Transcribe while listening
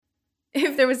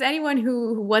if there was anyone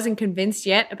who wasn't convinced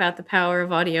yet about the power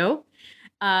of audio,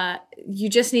 you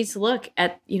just need to look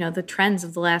at, the trends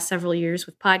of the last several years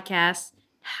with podcasts,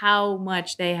 how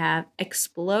much they have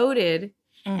exploded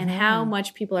and how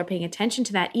much people are paying attention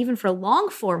to that, even for long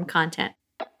form content.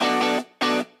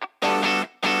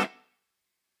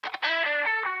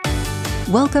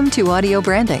 Welcome to Audio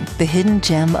Branding, the hidden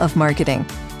gem of marketing.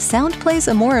 Sound plays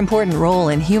a more important role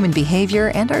in human behavior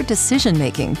and our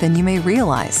decision-making than you may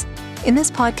realize. In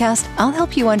this podcast, I'll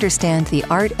help you understand the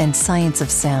art and science of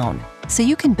sound so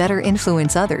you can better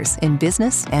influence others in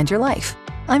business and your life.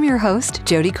 I'm your host,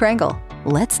 Jody Krangle.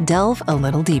 Let's delve a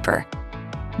little deeper.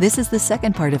 This is the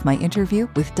second part of my interview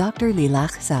with Dr.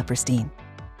 Lilach Saperstein.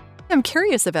 I'm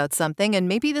curious about something, and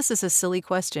maybe this is a silly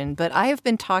question, but I have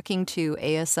been talking to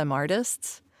ASM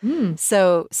artists.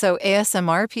 So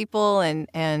ASMR people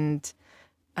and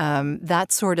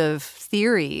that sort of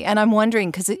theory. And I'm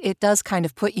wondering, because it does kind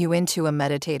of put you into a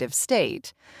meditative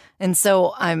state. And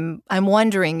so I'm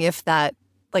wondering if that,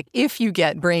 like, if you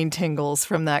get brain tingles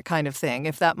from that kind of thing,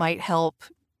 if that might help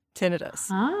tinnitus.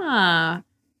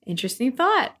 Interesting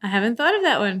thought. I haven't thought of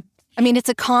that one. I mean, it's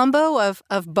a combo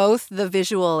of both the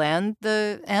visual and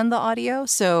the audio,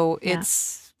 so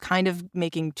it's kind of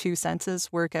making two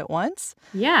senses work at once.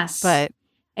 Yes. But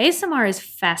ASMR is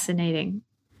fascinating.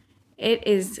 It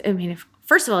is,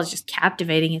 first of all, it's just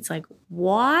captivating. It's like,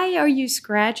 why are you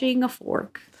scratching a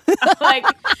fork? Like,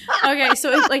 okay,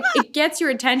 so it gets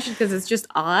your attention because it's just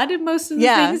odd in most of the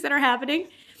things that are happening.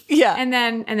 Yeah. And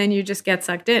then you just get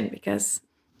sucked in because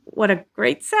what a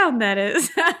great sound that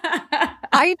is.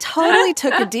 I totally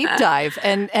took a deep dive.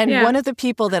 And one of the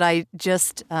people that I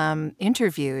just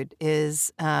interviewed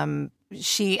is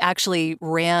she actually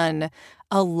ran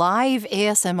a live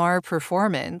ASMR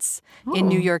performance in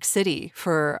New York City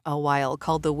for a while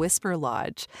called the Whisper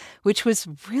Lodge, which was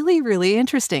really, really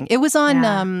interesting. It was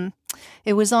on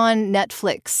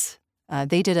Netflix.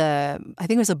 They did I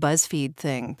think it was a BuzzFeed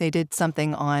thing. They did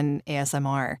something on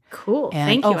ASMR. Cool.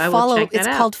 Thank you. I will check that out.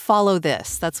 It's called Follow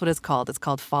This. That's what it's called. It's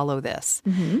called Follow This.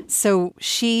 Mm-hmm. So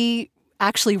she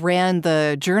actually ran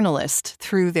the journalist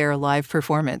through their live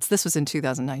performance. This was in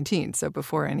 2019, so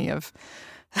before any of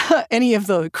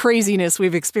the craziness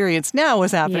we've experienced now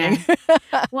was happening.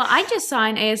 Yeah. Well, I just saw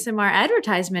an ASMR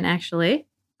advertisement actually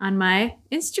on my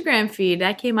Instagram feed.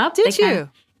 That came up. Did you?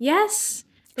 Yes.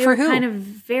 They For were who? kind of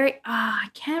very, I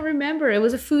can't remember. It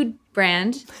was a food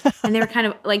brand. And they were kind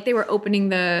of like, they were opening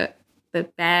the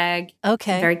bag.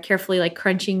 Okay. Very carefully, like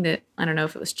crunching I don't know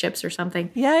if it was chips or something.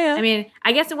 Yeah. I mean,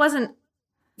 I guess it wasn't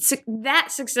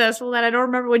that successful that I don't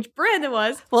remember which brand it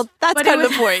was. Well, that's kind of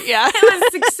the point, yeah. It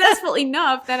was successful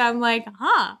enough that I'm like,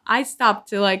 I stopped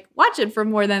to like watch it for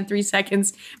more than 3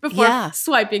 seconds before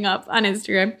swiping up on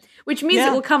Instagram, which means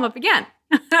it will come up again.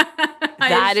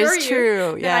 That is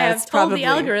true. Yeah, I have told the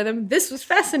algorithm this was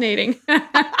fascinating.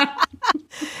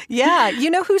 Yeah. You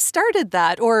know who started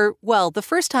that? Or, well, the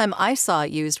first time I saw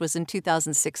it used was in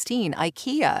 2016.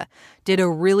 IKEA did a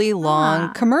really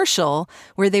long commercial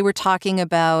where they were talking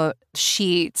about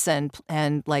sheets and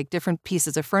like different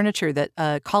pieces of furniture that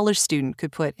a college student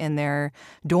could put in their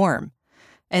dorm.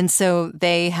 And so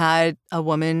they had a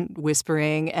woman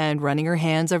whispering and running her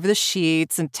hands over the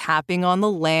sheets and tapping on the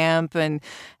lamp. And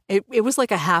it was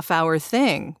like a half-hour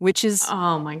thing, which is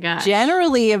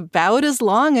generally about as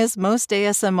long as most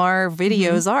ASMR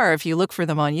videos are if you look for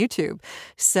them on YouTube.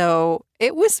 So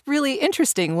it was really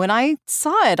interesting. When I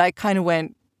saw it, I kind of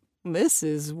went, this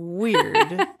is weird.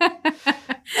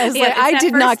 I was like, I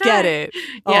did not get it.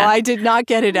 Oh, I did not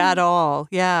get it at all.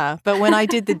 Yeah. But when I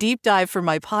did the deep dive for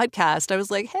my podcast, I was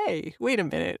like, hey, wait a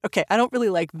minute. Okay, I don't really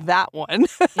like that one.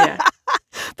 Yeah.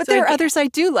 But so there are others I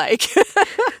do like.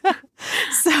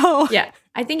 So yeah,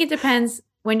 I think it depends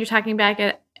when you're talking about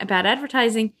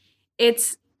advertising.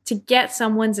 It's to get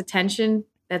someone's attention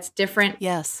that's different.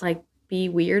 Yes. Like be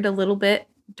weird a little bit.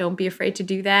 Don't be afraid to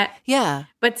do that. Yeah.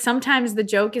 But sometimes the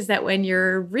joke is that when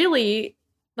you're really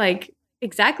like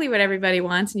exactly what everybody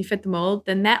wants and you fit the mold,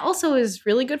 then that also is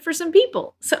really good for some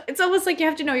people. So it's almost like you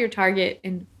have to know your target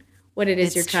and what it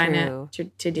is you're trying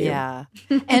to do. Yeah.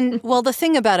 And well, the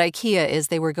thing about IKEA is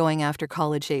they were going after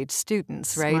college-age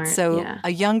students, right? Smart, so a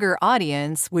younger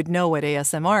audience would know what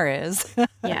ASMR is.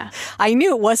 Yeah. I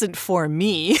knew it wasn't for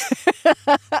me.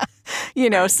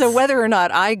 So whether or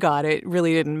not I got it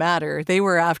really didn't matter. They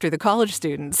were after the college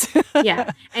students.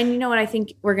 Yeah. And you know what I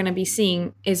think we're going to be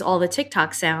seeing is all the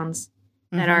TikTok sounds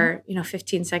that are,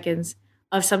 15 seconds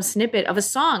of some snippet of a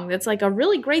song that's like a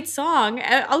really great song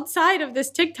outside of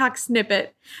this TikTok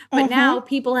snippet. But now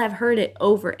people have heard it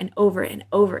over and over and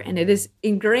over, and it is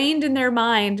ingrained in their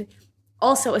mind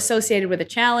also associated with a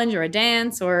challenge or a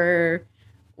dance or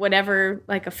whatever,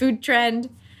 like a food trend.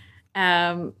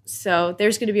 So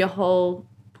there's going to be a whole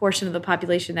portion of the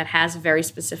population that has very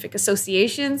specific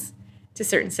associations to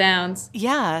certain sounds.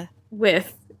 Yeah.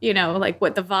 With, like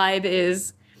what the vibe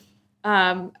is.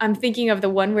 I'm thinking of the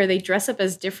one where they dress up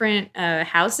as different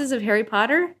houses of Harry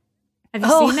Potter. Have you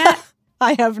seen that?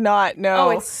 I have not, no. Oh,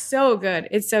 it's so good.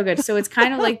 It's so good. So it's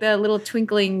kind of like the little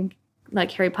twinkling,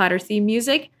 like Harry Potter theme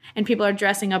music, and people are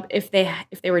dressing up if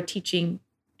they were teaching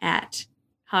at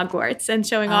Hogwarts and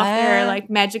showing off their like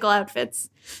magical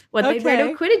outfits, what they'd wear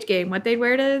to a Quidditch game, what they'd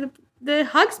wear to the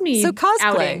Hogsmeade so cosplay.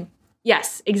 outing.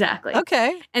 Yes, exactly.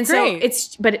 Okay, and great. So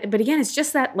it's but again, it's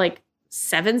just that like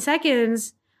 7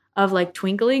 seconds of like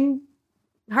twinkling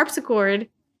harpsichord.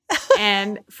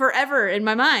 And forever in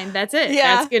my mind, that's it.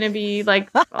 Yeah. That's going to be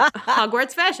like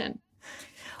Hogwarts fashion.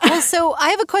 Well, so I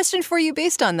have a question for you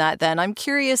based on that then. I'm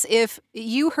curious if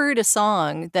you heard a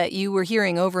song that you were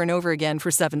hearing over and over again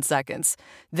for 7 seconds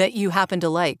that you happen to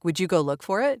like. Would you go look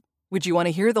for it? Would you want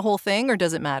to hear the whole thing or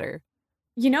does it matter?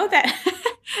 You know that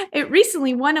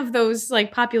recently one of those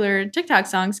like popular TikTok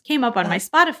songs came up on my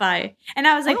Spotify and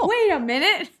I was like, wait a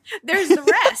minute, there's the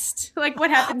rest. Like what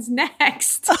happens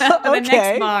next? The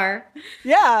next bar.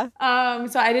 Yeah.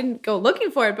 So I didn't go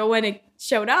looking for it, but when it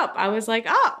showed up, I was like,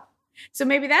 oh, so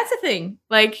maybe that's a thing.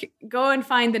 Like go and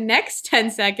find the next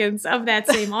 10 seconds of that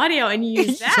same audio and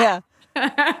use that. Yeah.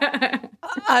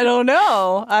 I don't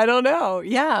know.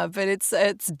 Yeah, but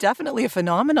it's definitely a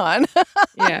phenomenon.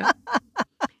 Yeah.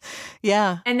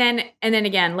 Yeah. And then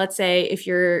again, let's say if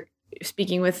you're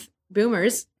speaking with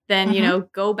boomers, then,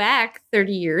 go back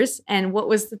 30 years and what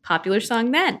was the popular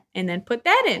song then? And then put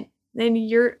that in. Then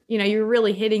you're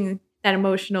really hitting that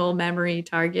emotional memory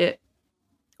target.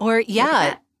 Or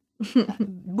yeah.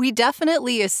 We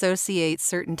definitely associate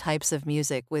certain types of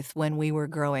music with when we were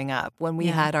growing up, when we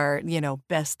had our,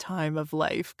 best time of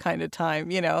life kind of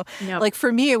time, Yep. Like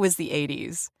for me, it was the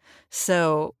 80s.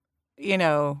 So,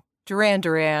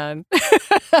 Duran.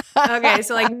 Okay,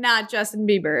 so like not Justin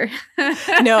Bieber.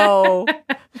 No.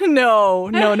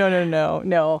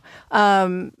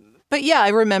 But yeah, I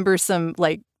remember some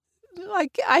like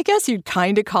I guess you'd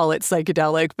kind of call it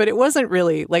psychedelic, but it wasn't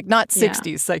really like not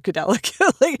 60s psychedelic.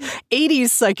 Like 80s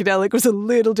psychedelic was a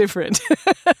little different.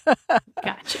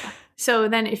 Gotcha. So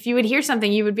then if you would hear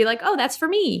something, you would be like, oh, that's for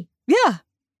me. Yeah.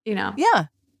 Yeah.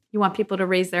 You want people to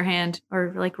raise their hand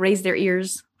or like raise their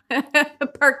ears,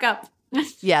 perk up.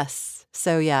 Yes.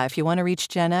 So yeah, if you want to reach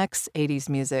Gen X, 80s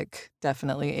music,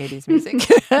 definitely 80s music.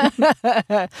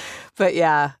 But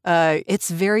yeah, it's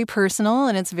very personal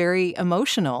and it's very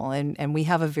emotional and we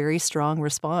have a very strong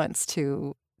response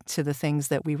to the things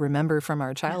that we remember from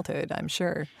our childhood, I'm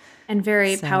sure. And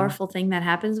very powerful thing that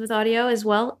happens with audio as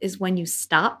well is when you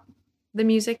stop the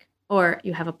music or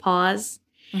you have a pause.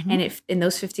 Mm-hmm. And if in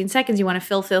those 15 seconds you want to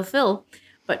fill,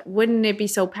 but wouldn't it be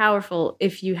so powerful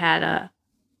if you had a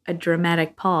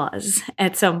dramatic pause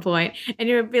at some point and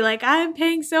you would be like, I'm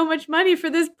paying so much money for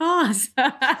this pause.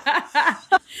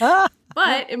 But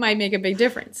it might make a big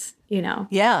difference,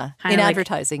 Yeah. In like,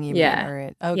 advertising, you mean?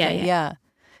 Or yeah.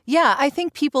 Yeah, I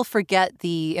think people forget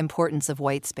the importance of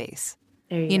white space.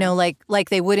 You know, like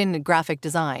they would in graphic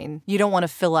design. You don't want to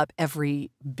fill up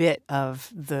every bit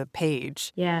of the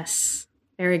page. Yes.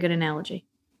 Very good analogy.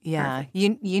 Yeah,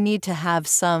 you need to have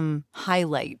some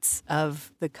highlights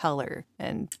of the color,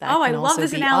 and that I love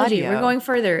this analogy. Audio. We're going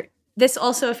further. This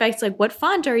also affects like what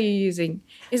font are you using?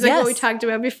 Is like what we talked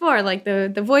about before, like the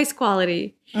voice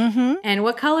quality and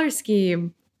what color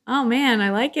scheme. Oh man, I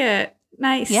like it.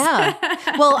 Nice. Yeah.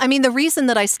 Well, I mean, the reason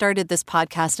that I started this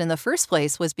podcast in the first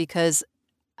place was because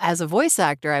as a voice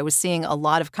actor, I was seeing a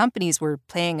lot of companies were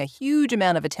paying a huge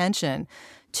amount of attention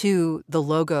to the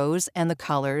logos and the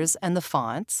colors and the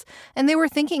fonts. And they were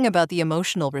thinking about the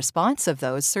emotional response of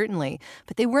those, certainly,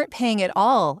 but they weren't paying at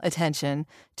all attention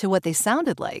to what they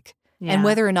sounded like and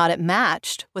whether or not it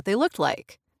matched what they looked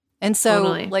like. And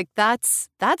so, like, that's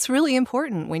really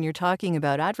important when you're talking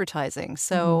about advertising.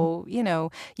 So,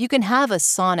 you can have a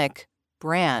sonic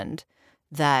brand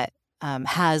that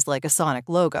has like a sonic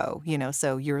logo,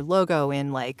 so your logo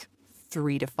in like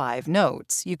 3 to 5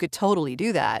 notes. You could totally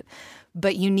do that.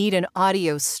 But you need an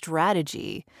audio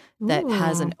strategy that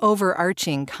has an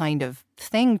overarching kind of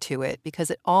thing to it because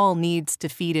it all needs to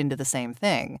feed into the same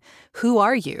thing. Who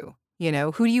are you?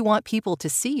 Who do you want people to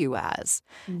see you as?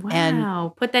 Wow.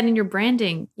 And put that in your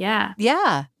branding. Yeah.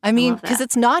 Yeah. I mean, because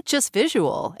it's not just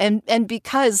visual. And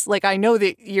because, like, I know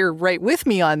that you're right with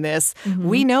me on this,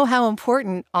 we know how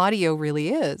important audio really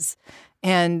is.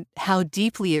 and how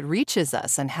deeply it reaches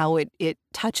us and how it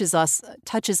touches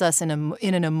us in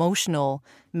an emotional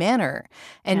manner.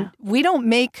 And we don't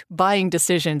make buying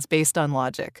decisions based on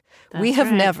logic. We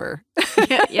have never.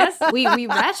 Yes, we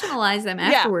rationalize them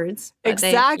afterwards. Yeah,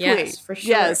 exactly. Yes, for sure.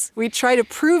 Yes, we try to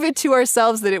prove it to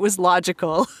ourselves that it was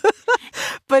logical,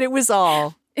 but it was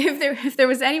all. If there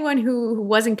was anyone who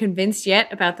wasn't convinced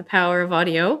yet about the power of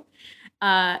audio,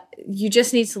 you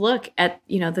just need to look at,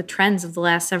 the trends of the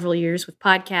last several years with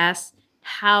podcasts,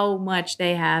 how much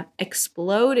they have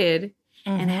exploded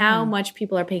and how much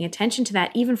people are paying attention to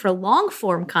that, even for long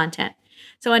form content.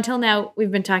 So until now,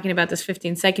 we've been talking about this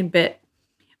 15-second bit,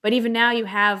 but even now you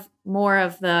have more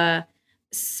of the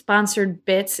sponsored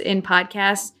bits in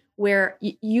podcasts where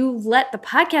you let the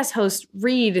podcast host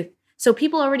read. So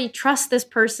people already trust this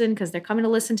person because they're coming to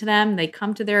listen to them. They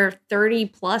come to their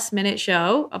 30+ minute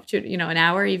show, up to, an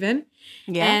hour even.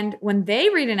 Yeah. And when they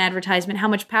read an advertisement, how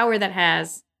much power that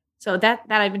has. So that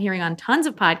I've been hearing on tons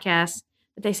of podcasts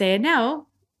that they say no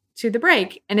to the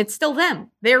break and it's still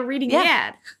them. They're reading the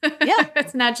ad. Yeah.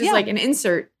 It's not just like an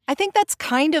insert. I think that's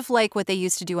kind of like what they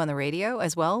used to do on the radio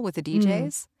as well with the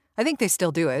DJs. I think they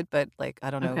still do it, but I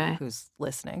don't know who's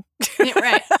listening. Yeah,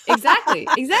 right. Exactly.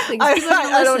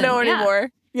 I don't know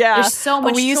anymore. Yeah. There's so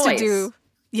much we used choice. to do.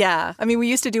 Yeah. I mean, we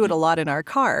used to do it a lot in our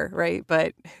car, right?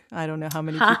 But I don't know how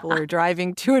many people are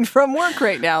driving to and from work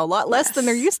right now. A lot less than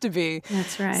there used to be.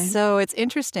 That's right. So it's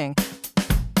interesting.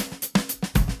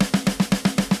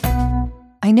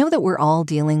 I know that we're all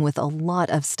dealing with a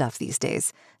lot of stuff these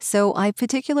days, so I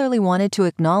particularly wanted to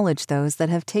acknowledge those that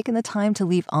have taken the time to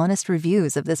leave honest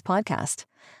reviews of this podcast,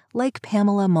 like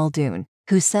Pamela Muldoon,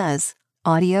 who says,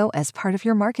 audio as part of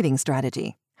your marketing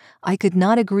strategy. I could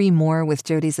not agree more with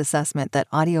Jody's assessment that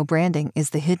audio branding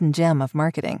is the hidden gem of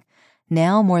marketing.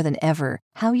 Now more than ever,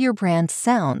 how your brand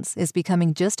sounds is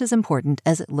becoming just as important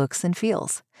as it looks and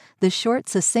feels. The short,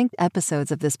 succinct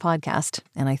episodes of this podcast,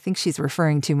 and I think she's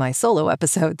referring to my solo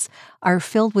episodes, are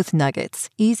filled with nuggets,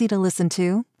 easy to listen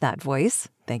to, that voice,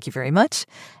 thank you very much,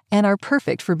 and are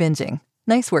perfect for binging.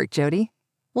 Nice work, Jody.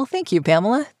 Well, thank you,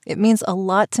 Pamela. It means a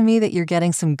lot to me that you're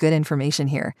getting some good information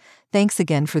here. Thanks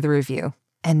again for the review.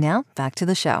 And now, back to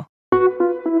the show.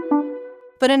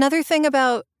 But another thing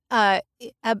about how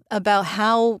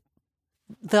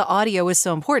the audio is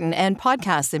so important, and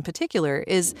podcasts in particular,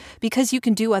 is because you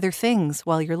can do other things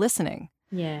while you're listening.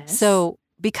 Yes. So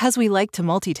because we like to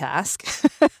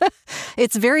multitask,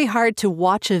 it's very hard to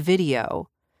watch a video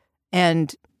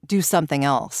and do something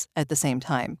else at the same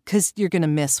time because you're going to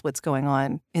miss what's going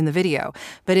on in the video.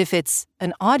 But if it's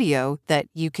an audio that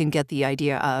you can get the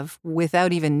idea of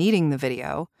without even needing the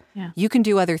video, you can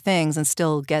do other things and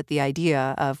still get the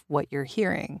idea of what you're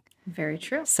hearing. Very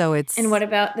true. So it's... And what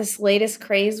about this latest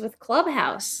craze with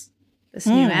Clubhouse? This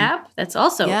new app that's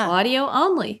also audio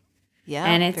only. Yeah.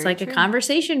 And it's like a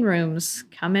conversation rooms,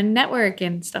 come and network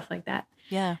and stuff like that.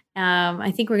 Yeah.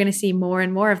 I think we're going to see more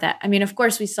and more of that. I mean, of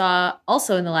course, we saw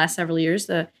also in the last several years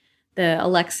the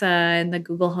Alexa and the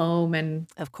Google Home and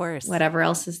of course whatever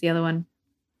else is the other one.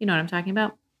 You know what I'm talking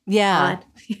about? Yeah.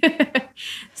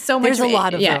 So much. There's a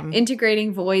lot of them.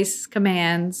 Integrating voice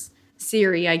commands.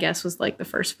 Siri, I guess, was like the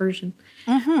first version.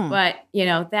 Mm-hmm. But,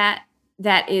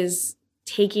 that is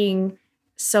taking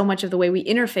so much of the way we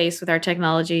interface with our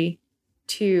technology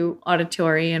to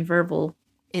auditory and verbal.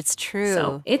 It's true.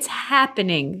 So it's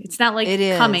happening. It's not like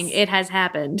coming. It has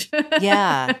happened.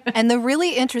 Yeah. And the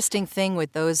really interesting thing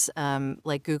with those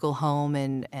like Google Home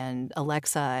and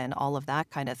Alexa and all of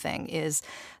that kind of thing is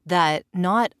that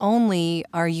not only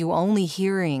are you only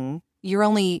hearing, you're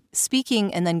only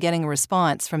speaking and then getting a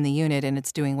response from the unit and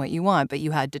it's doing what you want, but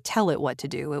you had to tell it what to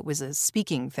do. It was a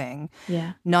speaking thing,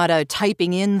 not a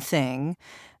typing in thing.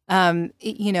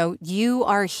 You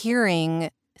are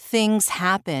hearing things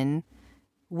happen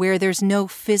where there's no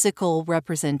physical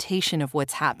representation of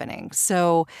what's happening.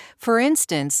 So, for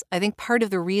instance, I think part of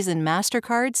the reason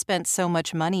MasterCard spent so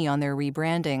much money on their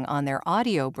rebranding on their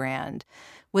audio brand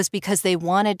was because they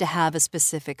wanted to have a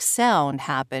specific sound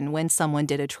happen when someone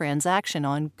did a transaction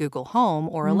on Google Home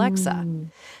or Alexa.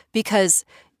 Because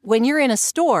when you're in a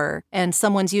store and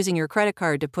someone's using your credit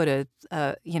card to put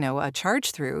a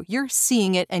charge through, you're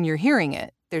seeing it and you're hearing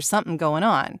it. There's something going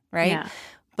on, right? Yeah.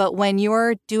 But when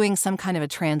you're doing some kind of a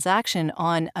transaction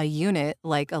on a unit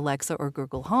like Alexa or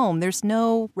Google Home, there's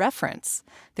no reference.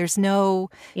 There's no,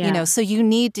 so you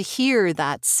need to hear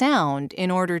that sound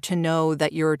in order to know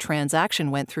that your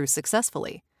transaction went through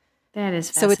successfully. That is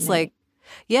fascinating. So it's like,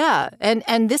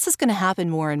 and this is going to happen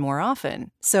more and more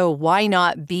often. So why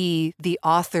not be the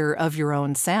author of your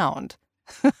own sound?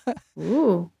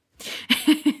 Ooh,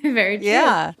 very true.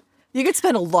 Yeah. You could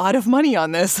spend a lot of money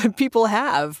on this, and people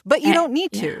have, but you don't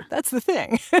need to. Yeah. That's the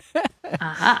thing.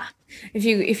 Aha.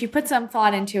 If you put some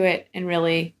thought into it and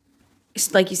really,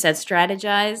 like you said,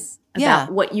 strategize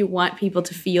about what you want people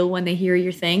to feel when they hear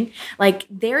your thing. Like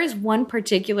there is one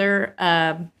particular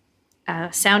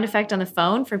sound effect on the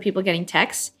phone for people getting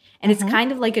texts, and it's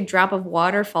kind of like a drop of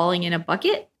water falling in a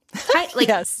bucket.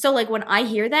 Like so, like when I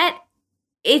hear that,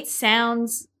 it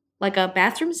sounds like a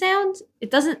bathroom sound.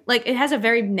 It doesn't like it has a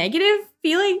very negative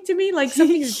feeling to me, like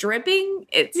something's dripping.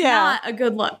 It's not a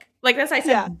good look. Like that's why I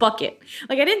said bucket.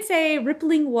 Like I didn't say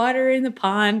rippling water in the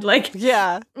pond. Like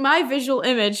my visual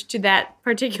image to that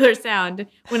particular sound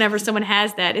whenever someone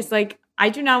has that is like, I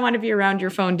do not want to be around your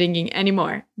phone dinging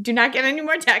anymore. Do not get any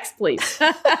more texts, please.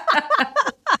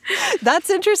 That's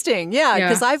interesting. Yeah,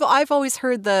 because I've always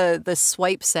heard the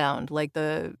swipe sound, like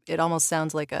it almost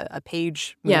sounds like a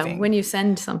page moving. Yeah, when you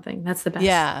send something, that's the best.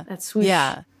 Yeah, that's swoosh.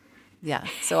 Yeah.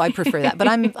 So I prefer that, but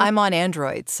I'm on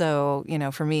Android, so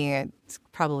for me it's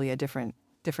probably a different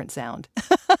sound.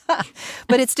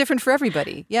 But it's different for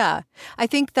everybody. Yeah. I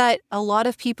think that a lot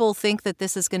of people think that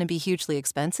this is going to be hugely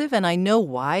expensive. And I know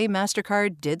why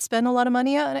MasterCard did spend a lot of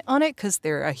money on it, because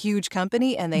they're a huge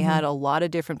company and they had a lot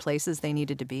of different places they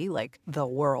needed to be, like the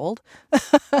world.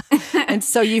 And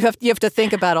so you have to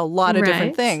think about a lot of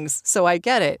different things. So I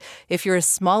get it. If you're a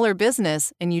smaller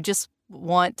business and you just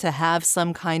want to have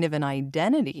some kind of an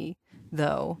identity,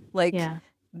 though,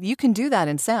 you can do that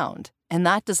in sound. And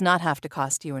that does not have to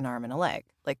cost you an arm and a leg.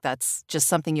 Like that's just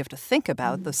something you have to think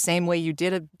about the same way you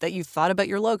did that you thought about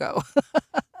your logo.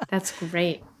 That's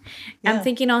great. Yeah. I'm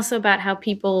thinking also about how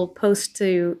people post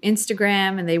to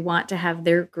Instagram and they want to have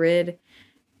their grid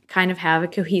kind of have a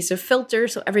cohesive filter.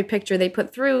 So every picture they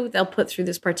put through, they'll put through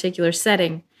this particular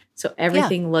setting. So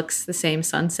everything looks the same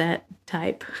sunset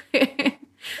type.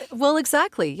 Well,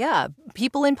 exactly. Yeah.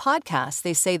 People in podcasts,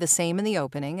 they say the same in the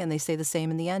opening and they say the same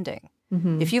in the ending.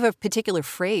 Mm-hmm. If you have a particular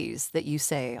phrase that you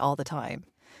say all the time,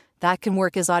 that can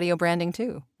work as audio branding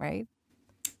too, right?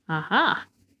 Aha.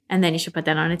 And then you should put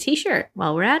that on a T-shirt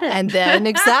while we're at it. And then,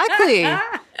 exactly.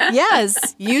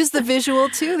 Yes. Use the visual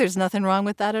too. There's nothing wrong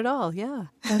with that at all. Yeah.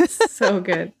 That's so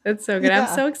good. That's so good. Yeah.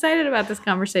 I'm so excited about this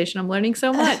conversation. I'm learning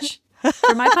so much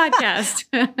for my podcast.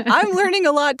 I'm learning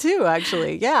a lot too,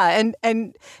 actually. Yeah.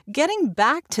 And getting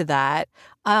back to that,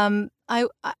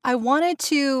 I wanted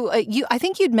to, I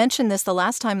think you'd mentioned this the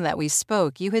last time that we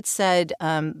spoke. You had said,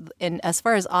 as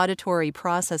far as auditory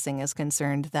processing is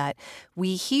concerned, that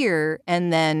we hear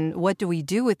and then what do we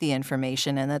do with the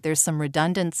information, and that there's some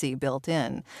redundancy built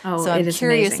in. Oh, so I'm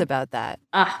curious amazing. about that.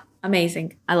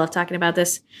 Amazing. I love talking about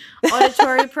this.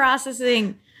 Auditory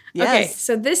processing. Yes. Okay,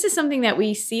 so this is something that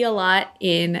we see a lot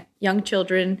in young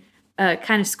children,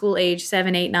 kind of school age,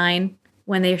 7, 8, 9.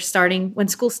 When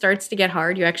school starts to get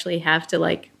hard, you actually have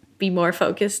to be more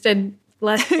focused and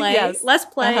less play,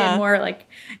 and more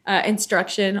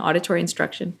instruction, auditory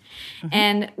instruction. Mm-hmm.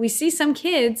 And we see some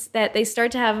kids that they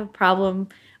start to have a problem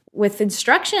with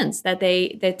instructions that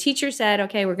the teacher said,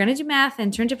 okay, we're going to do math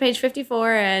and turn to page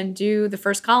 54 and do the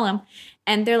first column.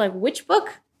 And they're like, which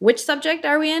book, which subject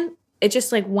are we in? It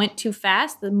just went too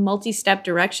fast. The multi-step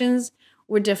directions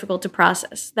were difficult to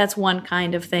process. That's one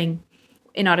kind of thing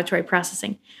in auditory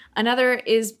processing. Another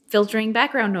is filtering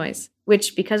background noise,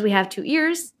 which because we have 2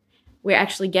 ears, we're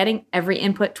actually getting every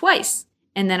input twice.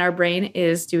 And then our brain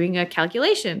is doing a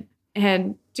calculation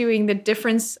and doing the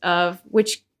difference of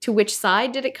which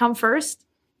side did it come first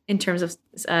in terms of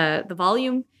the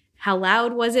volume, how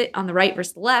loud was it on the right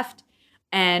versus the left,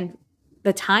 and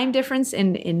the time difference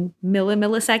in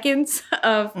milliseconds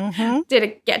of did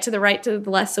it get to the right, to the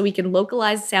left, so we can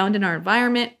localize sound in our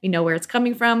environment. We know where it's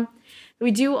coming from.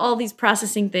 We do all these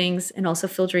processing things and also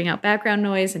filtering out background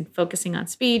noise and focusing on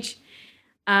speech.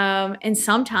 And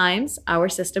sometimes our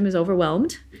system is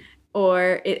overwhelmed,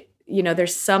 or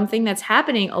there's something that's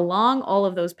happening along all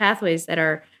of those pathways that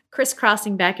are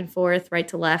crisscrossing back and forth, right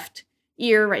to left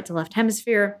ear, right to left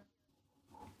hemisphere.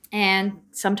 And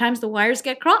sometimes the wires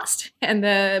get crossed. And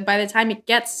by the time it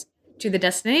gets to the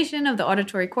destination of the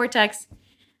auditory cortex,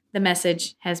 the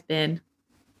message has been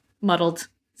muddled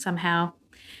somehow.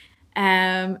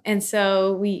 And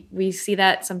so we see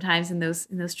that sometimes in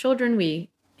those children. We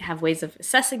have ways of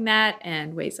assessing that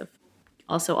and ways of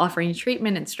also offering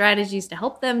treatment and strategies to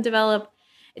help them develop.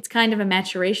 It's kind of a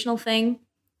maturational thing.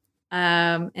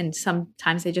 And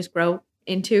sometimes they just grow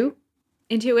into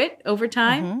it over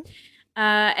time. Mm-hmm.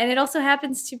 And it also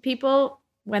happens to people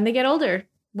when they get older,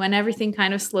 when everything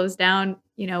kind of slows down.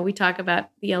 We talk about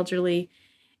the elderly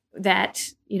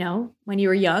that, when you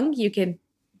were young, you can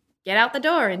get out the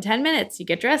door in 10 minutes. You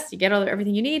get dressed, you get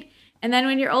everything you need. And then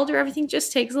when you're older, everything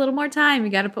just takes a little more time.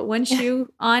 You got to put one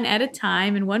shoe on at a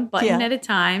time and one button at a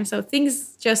time. So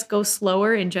things just go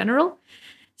slower in general.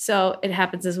 So it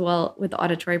happens as well with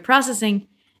auditory processing.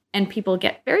 And people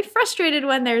get very frustrated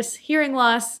when there's hearing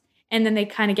loss. And then they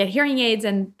kind of get hearing aids.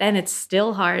 And then it's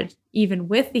still hard, even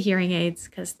with the hearing aids,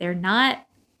 because they're not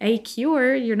a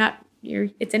cure.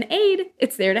 It's an aid.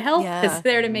 It's there to help. Yeah. It's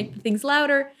there to make things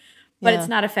louder. But it's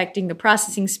not affecting the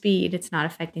processing speed. It's not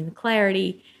affecting the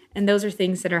clarity. And those are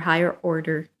things that are higher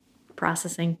order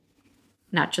processing,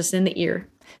 not just in the ear.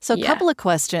 So a couple of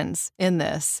questions in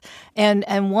this.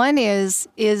 And one is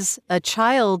a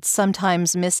child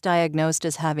sometimes misdiagnosed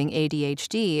as having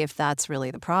ADHD if that's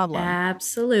really the problem?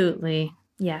 Absolutely.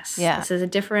 Yes. Yeah. This is a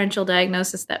differential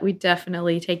diagnosis that we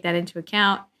definitely take that into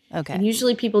account. Okay. And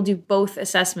usually people do both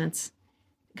assessments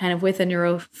kind of with a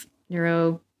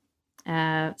neuro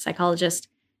psychologist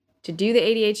to do the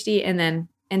ADHD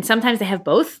and sometimes they have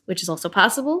both, which is also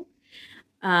possible.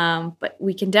 But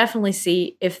we can definitely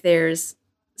see if there's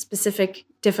specific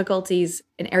difficulties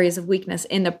and areas of weakness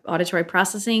in the auditory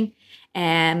processing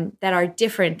and that are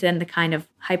different than the kind of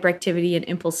hyperactivity and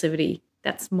impulsivity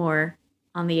that's more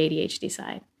on the ADHD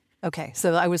side. Okay,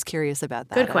 so I was curious about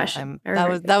that. Good question.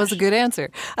 That was a good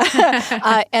answer.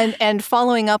 And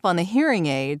following up on the hearing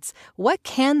aids, what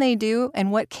can they do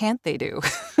and what can't they do?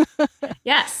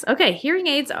 Yes. Okay. Hearing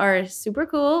aids are super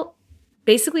cool.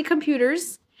 Basically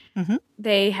computers. Mm-hmm.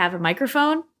 They have a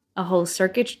microphone, a whole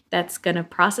circuit that's going to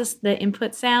process the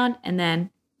input sound and then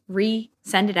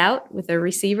send it out with a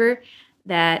receiver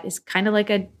that is kind of like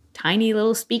a tiny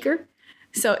little speaker.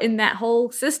 So in that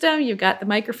whole system, you've got the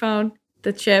microphone,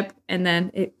 the chip, and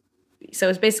then so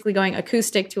it's basically going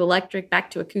acoustic to electric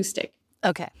back to acoustic.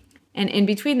 Okay. And in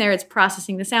between there, it's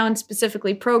processing the sound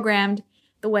specifically programmed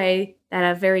the way that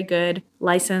a very good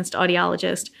licensed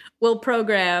audiologist will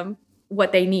program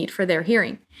what they need for their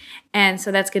hearing. And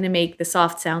so that's going to make the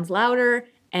soft sounds louder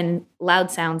and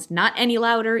loud sounds not any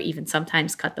louder, even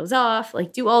sometimes cut those off,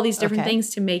 like do all these different things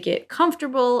to make it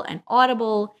comfortable and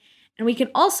audible. And we can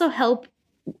also help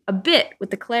a bit with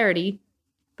the clarity,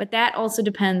 but that also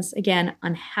depends, again,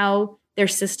 on how their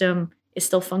system is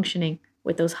still functioning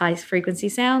with those high frequency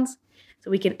sounds. So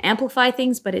we can amplify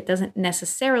things, but it doesn't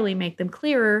necessarily make them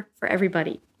clearer for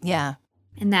everybody. Yeah.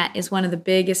 And that is one of the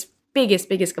biggest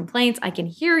complaints. I can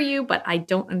hear you, but I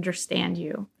don't understand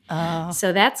you.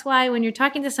 So that's why when you're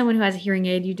talking to someone who has a hearing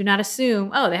aid, you do not assume,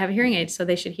 they have a hearing aid, so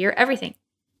they should hear everything.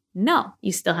 No,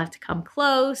 you still have to come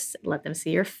close, let them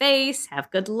see your face,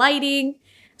 have good lighting,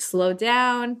 slow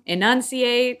down,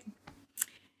 enunciate.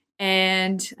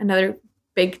 And another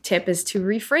big tip is to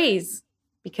rephrase,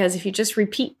 because if you just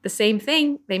repeat the same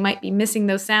thing, they might be missing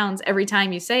those sounds every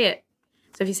time you say it.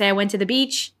 So if you say, I went to the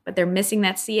beach, but they're missing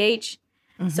that CH,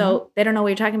 so they don't know what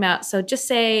you're talking about. So just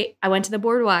say, I went to the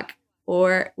boardwalk,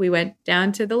 or we went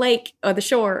down to the lake or the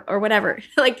shore or whatever.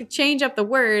 Like change up the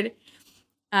word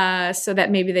so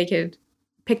that maybe they could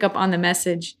pick up on the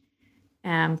message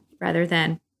rather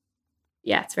than,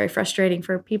 it's very frustrating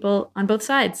for people on both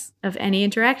sides of any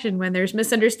interaction when there's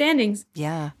misunderstandings.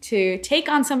 Yeah. To take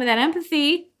on some of that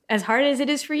empathy, as hard as it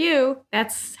is for you,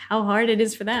 that's how hard it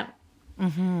is for them.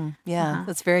 Mm-hmm. Yeah,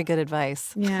 that's very good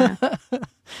advice. Yeah.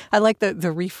 I like the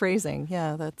rephrasing.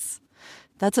 Yeah,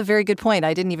 that's a very good point.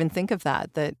 I didn't even think of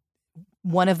that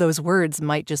one of those words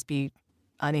might just be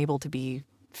unable to be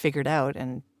figured out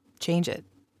and change it.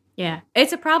 Yeah.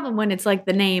 It's a problem when it's like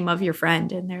the name of your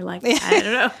friend and they're like, I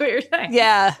don't know what you're saying.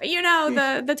 Yeah.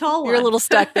 But the tall one. You're a little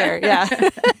stuck there. Yeah.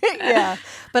 Yeah.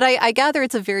 But I gather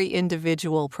it's a very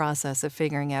individual process of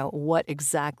figuring out what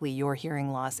exactly your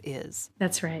hearing loss is.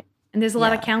 That's right. And there's a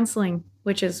lot of counseling,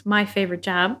 which is my favorite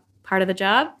job. Part of the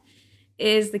job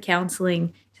is the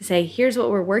counseling to say, here's what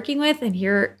we're working with, and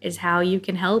here is how you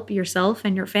can help yourself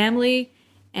and your family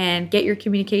and get your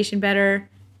communication better.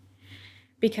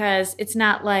 Because it's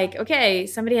not like, okay,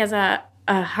 somebody has a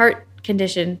heart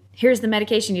condition. Here's the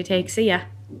medication you take. See ya.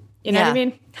 You know what I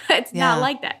mean? It's not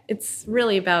like that. It's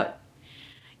really about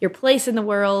your place in the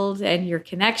world and your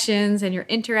connections and your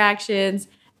interactions,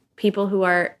 people who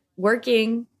are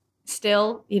working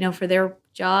still, for their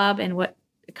job and what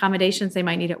accommodations they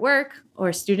might need at work,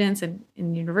 or students in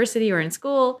university or in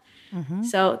school. Mm-hmm.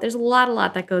 So there's a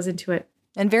lot that goes into it.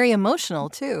 And very emotional,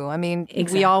 too. I mean,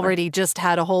 we already just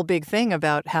had a whole big thing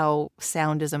about how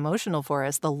sound is emotional for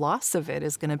us. The loss of it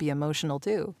is going to be emotional,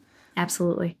 too.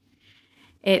 Absolutely.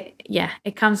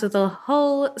 It comes with a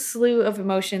whole slew of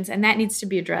emotions, and that needs to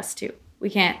be addressed, too. We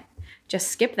can't just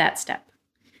skip that step.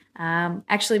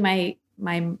 Actually,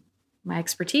 my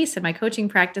expertise and my coaching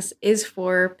practice is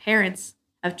for parents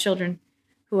of children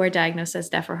who are diagnosed as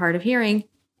deaf or hard of hearing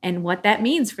and what that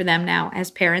means for them now as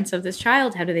parents of this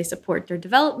child. How do they support their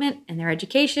development and their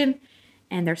education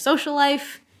and their social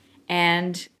life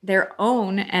and their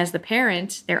own, as the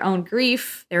parent, their own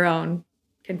grief, their own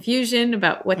confusion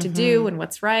about what to do and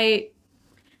what's right.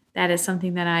 That is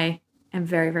something that I am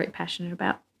very, very passionate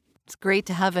about. It's great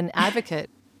to have an advocate.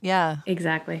 Yeah.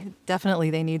 Exactly. Definitely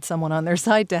they need someone on their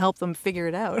side to help them figure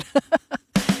it out.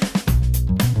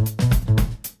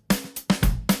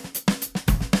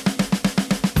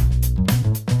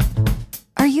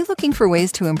 Are you looking for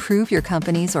ways to improve your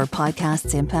company's or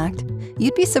podcast's impact?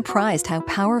 You'd be surprised how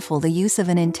powerful the use of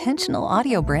an intentional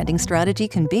audio branding strategy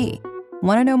can be.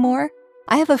 Want to know more?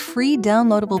 I have a free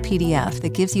downloadable PDF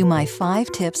that gives you my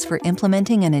 5 tips for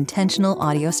implementing an intentional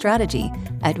audio strategy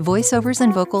at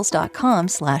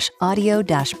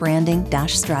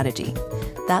voiceoversandvocals.com/audio-branding-strategy.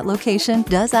 That location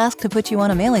does ask to put you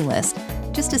on a mailing list,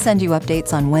 just to send you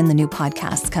updates on when the new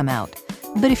podcasts come out.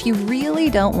 But if you really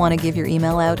don't want to give your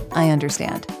email out, I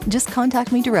understand. Just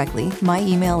contact me directly. My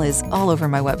email is all over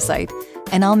my website,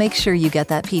 and I'll make sure you get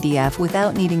that PDF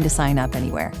without needing to sign up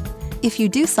anywhere. If you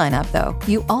do sign up, though,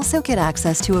 you also get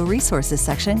access to a resources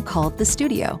section called The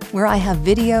Studio, where I have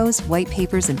videos, white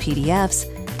papers, and PDFs,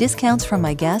 discounts from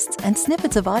my guests, and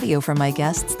snippets of audio from my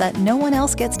guests that no one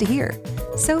else gets to hear.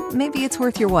 So maybe it's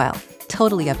worth your while.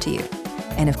 Totally up to you.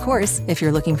 And of course, if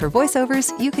you're looking for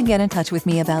voiceovers, you can get in touch with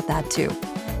me about that too.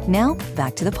 Now,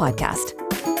 back to the podcast.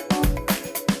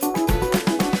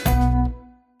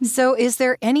 So is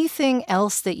there anything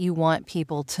else that you want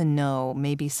people to know?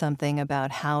 Maybe something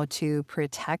about how to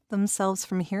protect themselves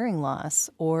from hearing loss,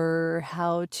 or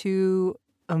how to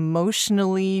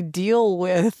emotionally deal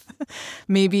with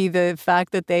maybe the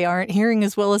fact that they aren't hearing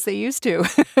as well as they used to?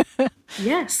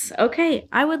 Yes. Okay.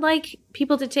 I would like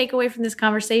people to take away from this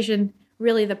conversation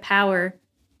really the power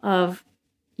of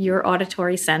your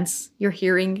auditory sense, your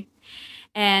hearing,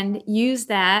 and use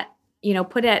that,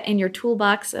 put it in your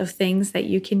toolbox of things that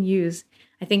you can use.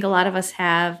 I think a lot of us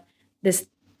have this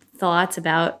thoughts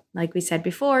about, like we said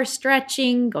before,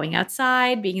 stretching, going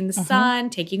outside, being in the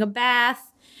sun, taking a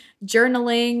bath,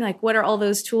 journaling. Like, what are all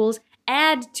those tools?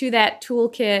 Add to that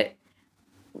toolkit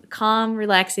calm,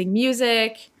 relaxing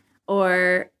music,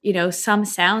 or, some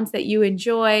sounds that you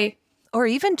enjoy. Or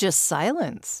even just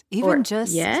silence,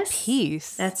 just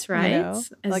peace. That's right.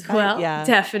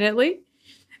 Definitely.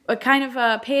 But kind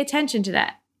of pay attention to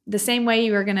that. The same way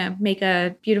you are going to make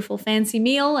a beautiful, fancy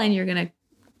meal and you're going to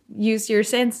use your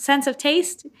sense of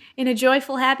taste in a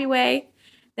joyful, happy way,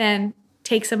 then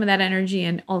take some of that energy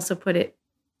and also put it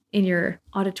in your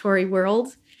auditory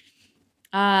world.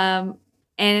 And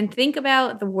think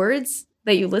about the words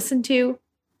that you listen to.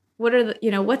 What are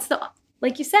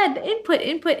like you said, the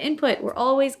input. We're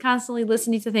always constantly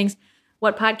listening to things.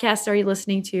 What podcasts are you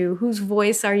listening to? Whose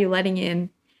voice are you letting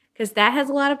in? Because that has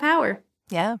a lot of power.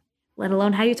 Yeah. Let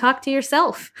alone how you talk to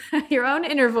yourself, your own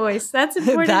inner voice. That's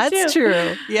important That's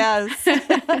true. Yes.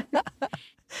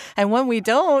 And when we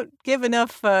don't give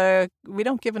enough credit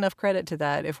to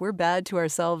that. If we're bad to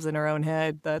ourselves in our own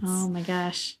head, that's, oh my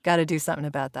gosh, got to do something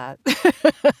about that.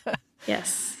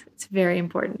 Yes, it's very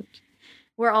important.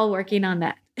 We're all working on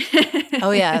that.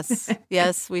 Oh, yes.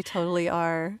 Yes, we totally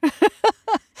are.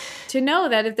 To know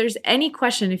that if there's any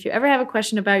question, if you ever have a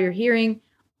question about your hearing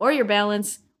or your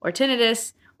balance or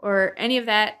tinnitus or any of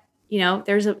that,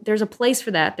 there's a place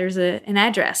for that. There's an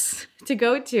address to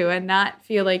go to and not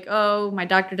feel like, oh, my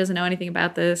doctor doesn't know anything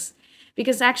about this.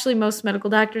 Because actually most medical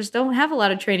doctors don't have a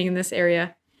lot of training in this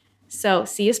area. So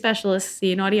see a specialist,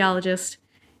 see an audiologist,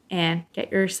 and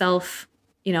get yourself,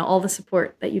 all the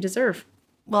support that you deserve.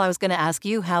 Well, I was going to ask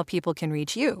you how people can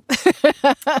reach you.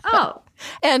 Oh.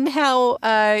 And how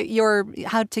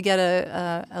to get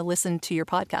a listen to your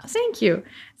podcast. Thank you.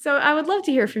 So I would love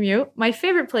to hear from you. My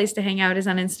favorite place to hang out is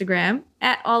on Instagram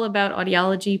at All About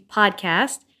Audiology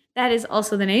Podcast. That is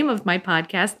also the name of my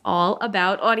podcast, All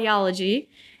About Audiology.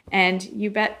 And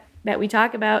you bet that we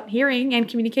talk about hearing and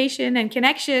communication and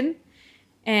connection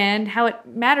and how it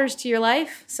matters to your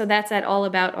life. So that's at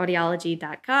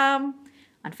allaboutaudiology.com,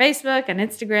 on Facebook, on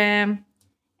Instagram.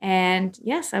 And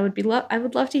yes, I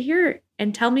would love to hear it.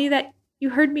 And tell me that you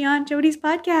heard me on Jody's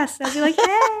podcast. I'd be like,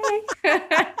 hey.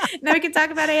 And then we can talk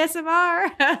about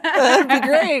ASMR. That'd be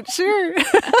great. Sure.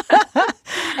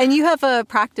 And you have a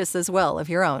practice as well of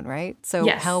your own, right? So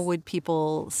yes. How would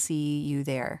people see you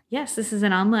there? Yes, this is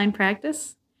an online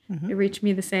practice. Mm-hmm. You reach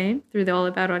me the same through the All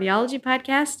About Audiology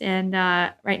podcast. And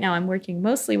right now I'm working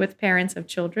mostly with parents of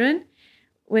children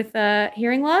with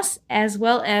hearing loss, as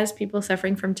well as people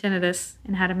suffering from tinnitus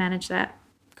and how to manage that.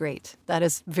 Great. That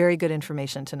is very good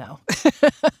information to know.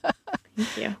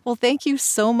 Thank you. Well, thank you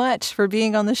so much for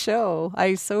being on the show.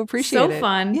 I so appreciate it. So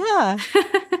fun. Yeah.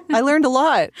 I learned a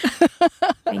lot.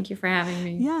 Thank you for having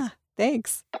me. Yeah,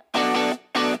 thanks.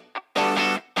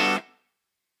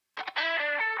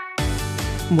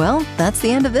 Well, that's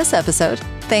the end of this episode.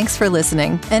 Thanks for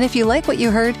listening. And if you like what you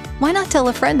heard, why not tell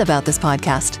a friend about this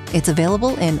podcast? It's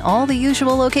available in all the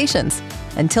usual locations.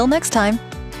 Until next time,